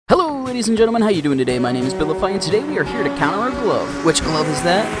ladies and gentlemen, how you doing today? My name is Bilify, and today we are here to counter a glove. Which glove is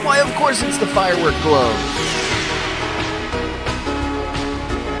that? Why, of course it's the Firework Glove.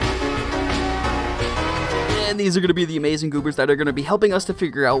 And these are going to be the amazing goobers that are going to be helping us to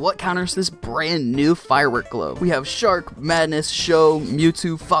figure out what counters this brand new Firework Glove. We have Shark, Madness, Show,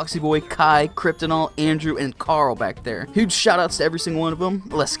 MewTwo, Foxxy Boy, Kai, Kryptonol, Andrew, and Carl back there. Huge shoutouts to every single one of them.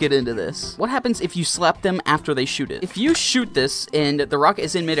 Let's get into this. What happens if you slap them after they shoot it? If you shoot this and the rocket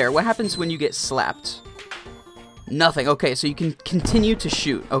is in midair, what happens when you get slapped? Nothing. Okay, so you can continue to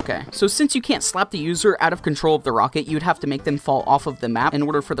shoot. Okay, so since you can't slap the user out of control of the rocket, you'd have to make them fall off of the map in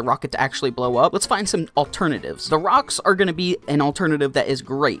order for the rocket to actually blow up. Let's find some alternatives. The rocks are going to be an alternative that is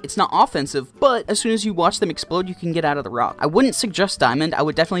great. It's not offensive, but as soon as you watch them explode, you can get out of the rock. I wouldn't suggest diamond. I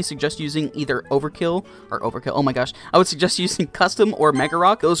would definitely suggest using either overkill. Oh my gosh. I would suggest using custom or mega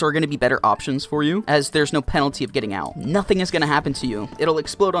rock. Those are going to be better options for you, as there's no penalty of getting out. Nothing is going to happen to you. It'll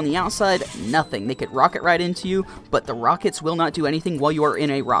explode on the outside. Nothing. They could rocket right into you, but the rockets will not do anything while you are in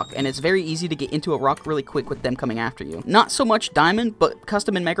a rock, and it's very easy to get into a rock really quick with them coming after you. Not so much diamond, but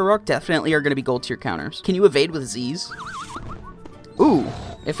custom and mega rock definitely are going to be gold tier counters. Can you evade with Zzz? Ooh,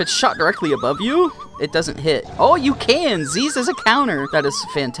 if it's shot directly above you, it doesn't hit. Oh, you can! Zzz is a counter. That is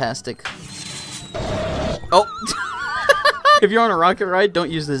fantastic. Oh. If you're on a rocket ride, don't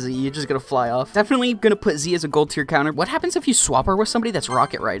use the Z, you're just gonna fly off. Definitely gonna put Z as a gold tier counter. What happens if you swap her with somebody that's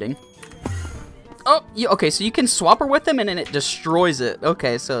rocket riding? Oh, okay, so you can swap her with them and then it destroys it.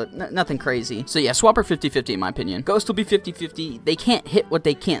 Okay, so nothing crazy. So yeah, swap her 50-50 in my opinion. Ghost will be 50-50. They can't hit what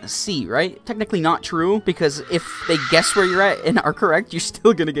they can't see, right? Technically not true, because if they guess where you're at and are correct, you're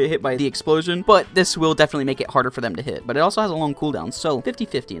still gonna get hit by the explosion, but this will definitely make it harder for them to hit. But it also has a long cooldown, so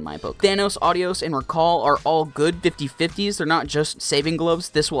 50-50 in my book. Thanos, Adios, and Recall are all good 50-50s. They're not just saving gloves.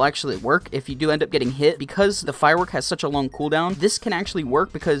 This will actually work if you do end up getting hit. Because the firework has such a long cooldown, this can actually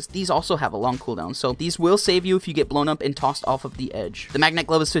work because these also have a long cooldown. So these will save you if you get blown up and tossed off of the edge. The magnet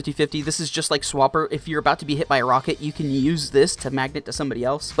glove is 50-50. This is just like Swapper. If you're about to be hit by a rocket, you can use this to magnet to somebody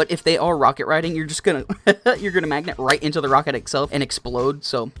else. But if they are rocket riding, you're just gonna you're gonna magnet right into the rocket itself and explode.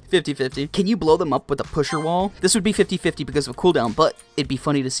 So 50-50. Can you blow them up with a pusher wall? This would be 50-50 because of cooldown, but it'd be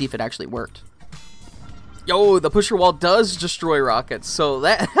funny to see if it actually worked. Yo, the pusher wall does destroy rockets, so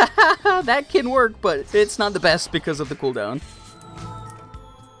that that can work, but it's not the best because of the cooldown.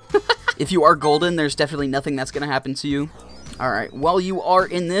 If you are golden, there's definitely nothing that's going to happen to you. Alright, while you are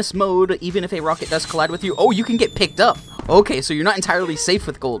in this mode, even if a rocket does collide with you, oh, you can get picked up. Okay, so you're not entirely safe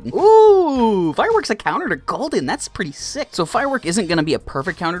with golden. Ooh, Firework's a counter to golden. That's pretty sick. So Firework isn't going to be a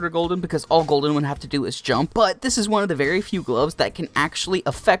perfect counter to golden because all golden would have to do is jump, but this is one of the very few gloves that can actually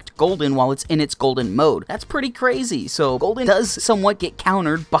affect golden while it's in its golden mode. That's pretty crazy. So golden does somewhat get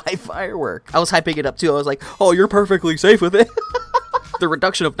countered by Firework. I was hyping it up too. I was like, oh, you're perfectly safe with it. The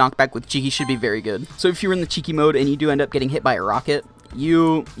reduction of knockback with Cheeky should be very good. So if you're in the Cheeky mode and you do end up getting hit by a rocket,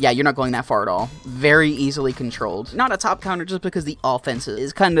 you're not going that far at all. Very easily controlled. Not a top counter just because the offense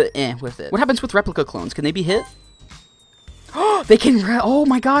is kind of with it. What happens with Replica clones? Can they be hit? They can, oh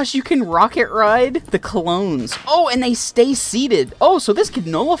my gosh, you can rocket ride the clones. Oh, and they stay seated. Oh, so this could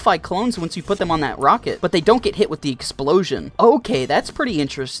nullify clones once you put them on that rocket, but they don't get hit with the explosion. Okay, that's pretty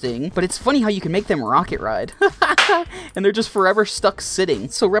interesting, but it's funny how you can make them rocket ride. And they're just forever stuck sitting.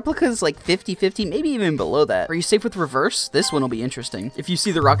 So Replica is like 50-50, maybe even below that. Are you safe with reverse? This one will be interesting. If you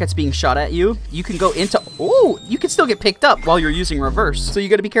see the rockets being shot at you, you can go into, oh, you can still get picked up while you're using reverse. So you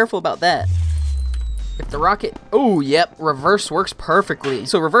gotta be careful about that. If the rocket, oh, yep, reverse works perfectly.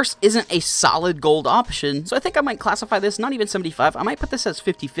 So reverse isn't a solid gold option. So I think I might classify this, not even 75. I might put this as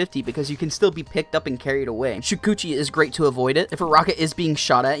 50-50 because you can still be picked up and carried away. Shukuchi is great to avoid it. If a rocket is being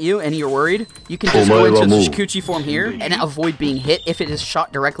shot at you and you're worried, you can just go into the Shukuchi form here and avoid being hit if it is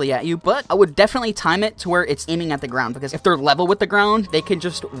shot directly at you. But I would definitely time it to where it's aiming at the ground, because if they're level with the ground, they can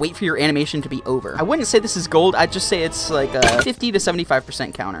just wait for your animation to be over. I wouldn't say this is gold. I'd just say it's like a 50 to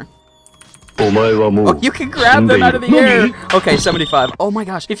 75% counter. Oh, you can grab them out of the air. Okay, 75. Oh my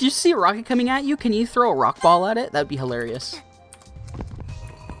gosh. If you see a rocket coming at you, can you throw a rock ball at it? That'd be hilarious.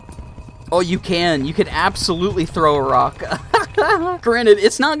 Oh, you can. You can absolutely throw a rock. Granted,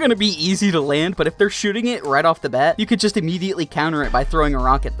 it's not going to be easy to land, but if they're shooting it right off the bat, you could just immediately counter it by throwing a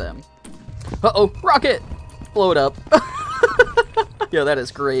rock at them. Uh-oh, rocket! Blow it up. Yo, that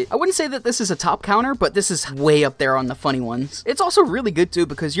is great. I wouldn't say that this is a top counter, but this is way up there on the funny ones. It's also really good too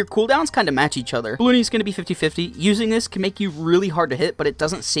because your cooldowns kind of match each other. Balloony's gonna be 50-50. Using this can make you really hard to hit, but it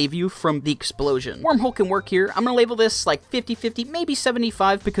doesn't save you from the explosion. Wormhole can work here. I'm gonna label this like 50-50, maybe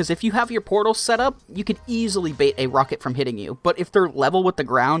 75, because if you have your portals set up, you could easily bait a rocket from hitting you. But if they're level with the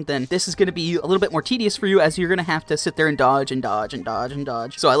ground, then this is gonna be a little bit more tedious for you, as you're gonna have to sit there and dodge and dodge and dodge and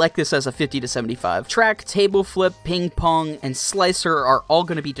dodge. So I like this as a 50 to 75. Track, table flip, ping pong, and slicer are all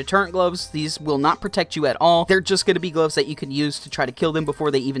gonna be deterrent gloves. These will not protect you at all. They're just gonna be gloves that you can use to try to kill them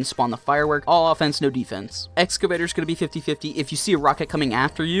before they even spawn the firework. All offense, no defense. Excavator's gonna be 50-50. If you see a rocket coming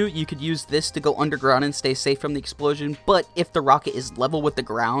after you, you could use this to go underground and stay safe from the explosion, but if the rocket is level with the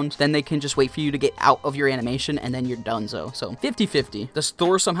ground, then they can just wait for you to get out of your animation and then you're donezo. So 50-50. Does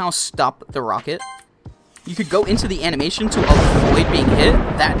Thor somehow stop the rocket? You could go into the animation to avoid being hit.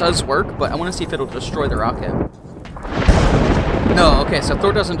 That does work, but I want to see if it'll destroy the rocket. No, okay, so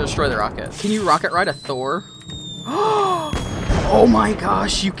Thor doesn't destroy the rocket. Can you rocket ride a Thor? Oh my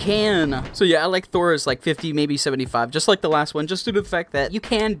gosh, you can! So yeah, I like Thor as like 50, maybe 75, just like the last one, just due to the fact that you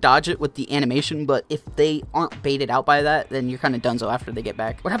can dodge it with the animation, but if they aren't baited out by that, then you're kind of donezo after they get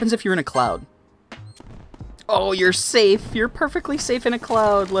back. What happens if you're in a cloud? Oh, you're safe. You're perfectly safe in a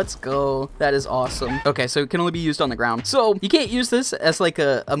cloud. Let's go. That is awesome. Okay, so it can only be used on the ground. So you can't use this as like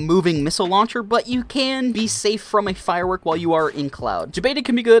a moving missile launcher, but you can be safe from a firework while you are in cloud. Debated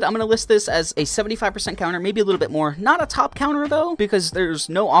can be good. I'm going to list this as a 75% counter, maybe a little bit more. Not a top counter though, because there's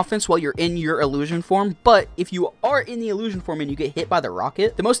no offense while you're in your illusion form. But if you are in the illusion form and you get hit by the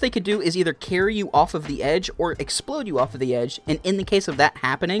rocket, the most they could do is either carry you off of the edge or explode you off of the edge. And in the case of that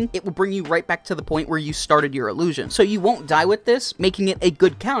happening, it will bring you right back to the point where you started your illusion. So you won't die with this, making it a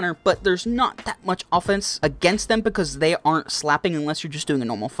good counter, but there's not that much offense against them because they aren't slapping unless you're just doing a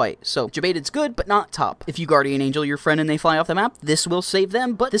normal fight. So Debated's good, but not top. If you Guardian Angel your friend and they fly off the map, this will save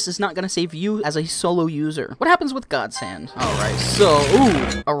them, but this is not going to save you as a solo user. What happens with God's Hand? Alright, so,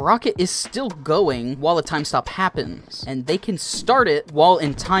 ooh, a rocket is still going while a time stop happens, and they can start it while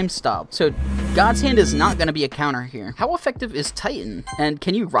in time stop. So God's Hand is not going to be a counter here. How effective is Titan? And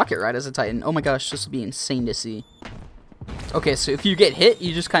can you rocket ride as a Titan? Oh my gosh, this will be insane to see. Okay, so if you get hit,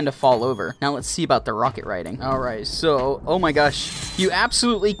 you just kind of fall over. Now let's see about the rocket riding. Alright, so, oh my gosh, you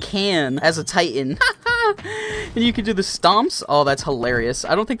absolutely can as a Titan. And you can do the stomps. Oh, that's hilarious.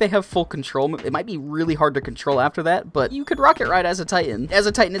 I don't think they have full control. It might be really hard to control after that, but you could rocket ride as a Titan. As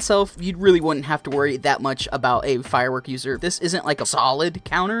a Titan itself, you really wouldn't have to worry that much about a firework user. This isn't like a solid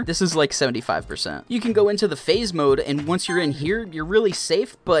counter. This is like 75%. You can go into the phase mode, and once you're in here, you're really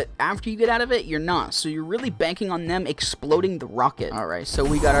safe, but after you get out of it, you're not. So you're really banking on them exploding the rocket. Alright, so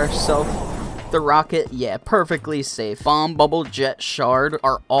we got ourselves the rocket, yeah, perfectly safe. Bomb, bubble, jet, shard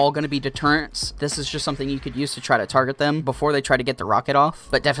are all going to be deterrents. This is just something you could use to try to target them before they try to get the rocket off,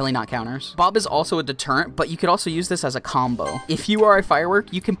 but definitely not counters. Bob is also a deterrent, but you could also use this as a combo. If you are a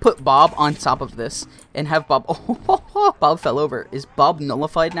firework, you can put Bob on top of this and have Bob... Oh, Bob fell over. Is Bob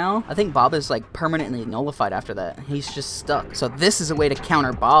nullified now? I think Bob is like permanently nullified after that. He's just stuck. So this is a way to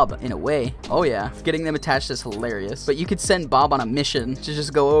counter Bob in a way. Oh yeah, getting them attached is hilarious. But you could send Bob on a mission to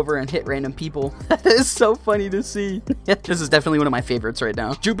just go over and hit random people. That is so funny to see. This is definitely one of my favorites right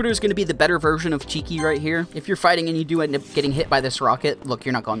now. Jupiter's going to be the better version of Cheeky right here. If you're fighting and you do end up getting hit by this rocket, look,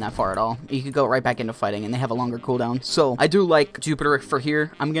 you're not going that far at all. You could go right back into fighting and they have a longer cooldown. So I do like Jupiter for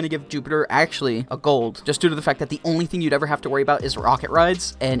here. I'm going to give Jupiter actually a gold, just due to the fact that the only thing you'd ever have to worry about is rocket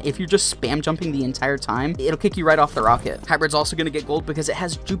rides. And if you're just spam jumping the entire time, it'll kick you right off the rocket. Hybrid's also going to get gold because it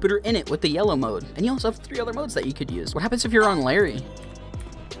has Jupiter in it with the yellow mode. And you also have 3 other modes that you could use. What happens if you're on Larry?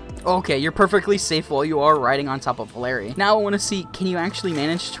 Okay, you're perfectly safe while you are riding on top of Larry. Now I want to see, can you actually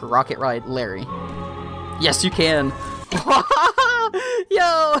manage to rocket ride Larry? Yes, you can.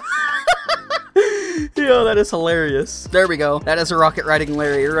 Yo! Yo, that is hilarious. There we go. That is a rocket riding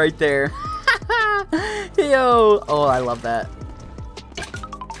Larry right there. Yo! Oh, I love that.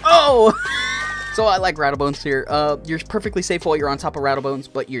 Oh! So I like Rattlebones here. You're perfectly safe while you're on top of Rattlebones,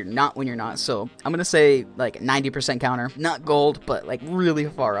 but you're not when you're not. So I'm gonna say like 90% counter. Not gold, but like really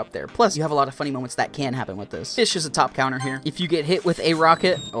far up there. Plus, you have a lot of funny moments that can happen with this. Fish is a top counter here. If you get hit with a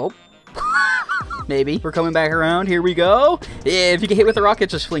rocket, oh. Maybe. We're coming back around. Here we go. Yeah, if you get hit with a rocket,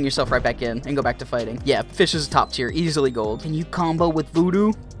 just fling yourself right back in and go back to fighting. Yeah, Fish is top tier. Easily gold. Can you combo with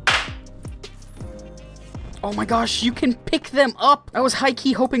Voodoo? Oh my gosh, you can pick them up. I was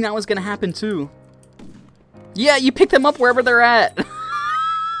high-key hoping that was gonna happen too. Yeah, you pick them up wherever they're at.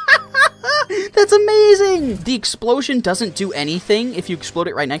 That That's amazing! The explosion doesn't do anything if you explode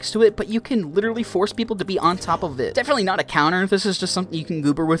it right next to it, but you can literally force people to be on top of it. Definitely not a counter. This is just something you can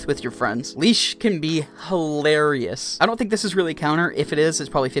goober with your friends. Leash can be hilarious. I don't think this is really a counter. If it is, it's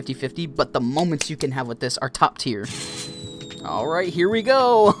probably 50-50, but the moments you can have with this are top tier. All right, here we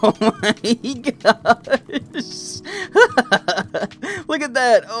go. Oh my gosh. Look at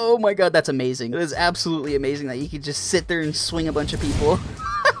that. Oh my god, that's amazing. It is absolutely amazing that you can just sit there and swing a bunch of people.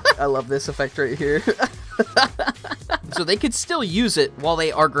 I love this effect right here. So they could still use it while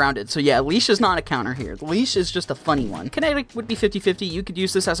they are grounded. So yeah, leash is not a counter here. The leash is just a funny one. Kinetic would be 50-50. You could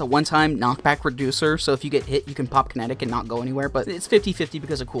use this as a one-time knockback reducer. So if you get hit, you can pop kinetic and not go anywhere. But it's 50-50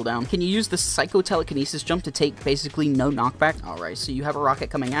 because of cooldown. Can you use the psycho telekinesis jump to take basically no knockback? All right, so you have a rocket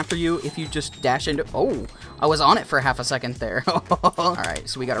coming after you. If you just dash into... Oh, I was on it for half a second there. All right,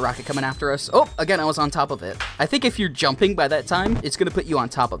 so we got a rocket coming after us. Oh, again, I was on top of it. I think if you're jumping by that time, it's going to put you on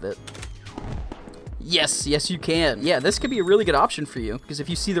top of it. Yes, yes you can. Yeah, this could be a really good option for you, because if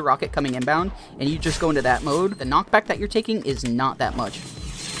you see the rocket coming inbound and you just go into that mode, the knockback that you're taking is not that much.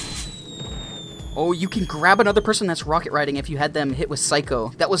 Oh, you can grab another person that's rocket riding if you had them hit with Psycho.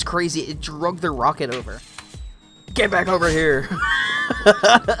 That was crazy. It drug their rocket over. Get back over here.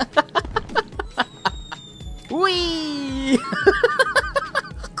 Whee!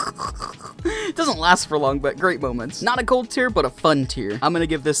 It doesn't last for long, but great moments. Not a gold tier, but a fun tier. I'm gonna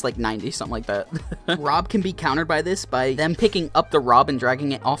give this like 90, something like that. Rob can be countered by this by them picking up the Rob and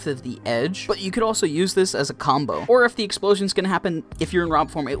dragging it off of the edge, but you could also use this as a combo. Or if the explosion's gonna happen, if you're in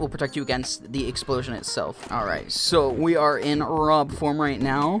Rob form, it will protect you against the explosion itself. All right, so we are in Rob form right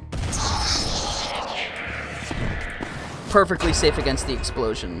now. Perfectly safe against the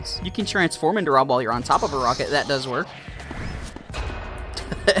explosions. You can transform into Rob while you're on top of a rocket. That does work.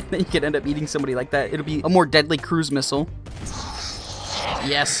 And then you could end up eating somebody like that. It'll be a more deadly cruise missile.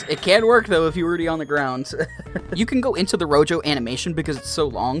 Yes, it can work though if you're already on the ground. You can go into the Rojo animation because it's so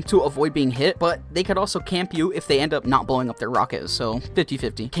long to avoid being hit, but they could also camp you if they end up not blowing up their rockets, so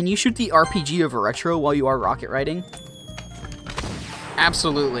 50-50. Can you shoot the RPG of a retro while you are rocket riding?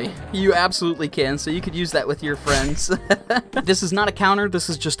 Absolutely. You absolutely can, so you could use that with your friends. This is not a counter, this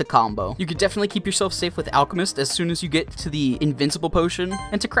is just a combo. You could definitely keep yourself safe with Alchemist as soon as you get to the Invincible Potion.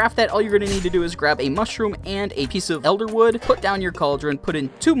 And to craft that, all you're going to need to do is grab a mushroom and a piece of Elderwood, put down your cauldron, put in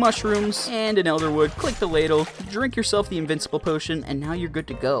 2 mushrooms and an Elderwood, click the ladle, drink yourself the Invincible Potion, and now you're good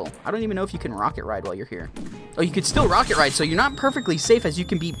to go. I don't even know if you can rocket ride while you're here. Oh, you could still rocket ride, so you're not perfectly safe as you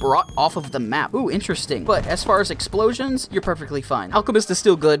can be brought off of the map. Ooh, interesting. But as far as explosions, you're perfectly fine. Alchemist is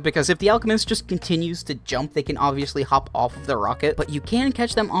still good because if the Alchemist just continues to jump, they can obviously hop off of the rocket, but you can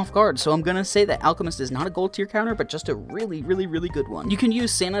catch them off guard. So I'm gonna say that Alchemist is not a gold tier counter, but just a really, really, really good one. You can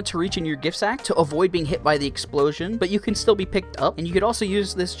use Santa to reach in your gift sack to avoid being hit by the explosion, but you can still be picked up. And you could also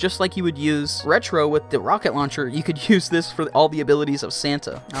use this just like you would use Retro with the rocket launcher. You could use this for all the abilities of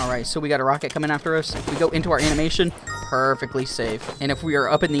Santa. All right, so we got a rocket coming after us. If we go into our animation, perfectly safe. And if we are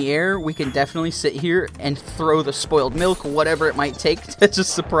up in the air, we can definitely sit here and throw the spoiled milk, whatever it might take to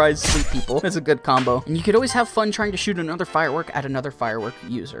just surprise sleep people. That's a good combo. And you could always have fun trying to shoot another firework at another firework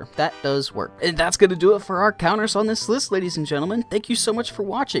user. That does work. And that's gonna do it for our counters on this list, ladies and gentlemen. Thank you so much for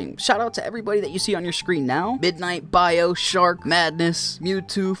watching. Shout out to everybody that you see on your screen now. Midnight, Bio, Shark, Madness,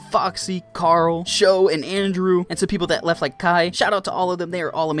 MewTwo, Foxxy, Carl, Show, and Andrew, and some people that left like Kai. Shout out to all of them. They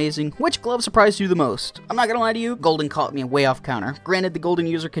are all amazing. Which glove surprised you the most? I'm not gonna lie to you, Golden caught me way off counter. Granted, the Golden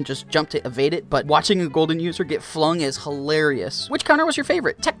user can just jump to evade it, but watching a Golden user get flung is hilarious. Which counter was your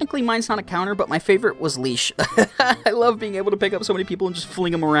favorite? Technically, mine's not a counter, but my favorite was Leash. I love being able to pick up so many people and just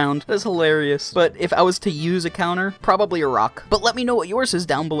fling them around. That's hilarious. But if I was to use a counter, probably a rock. But let me know what yours is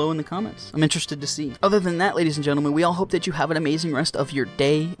down below in the comments. I'm interested to see. Other than that, ladies and gentlemen, we all hope that you have an amazing rest of your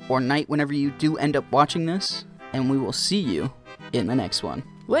day or night whenever you do end up watching this, and we will see you in the next one.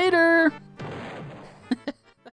 Later!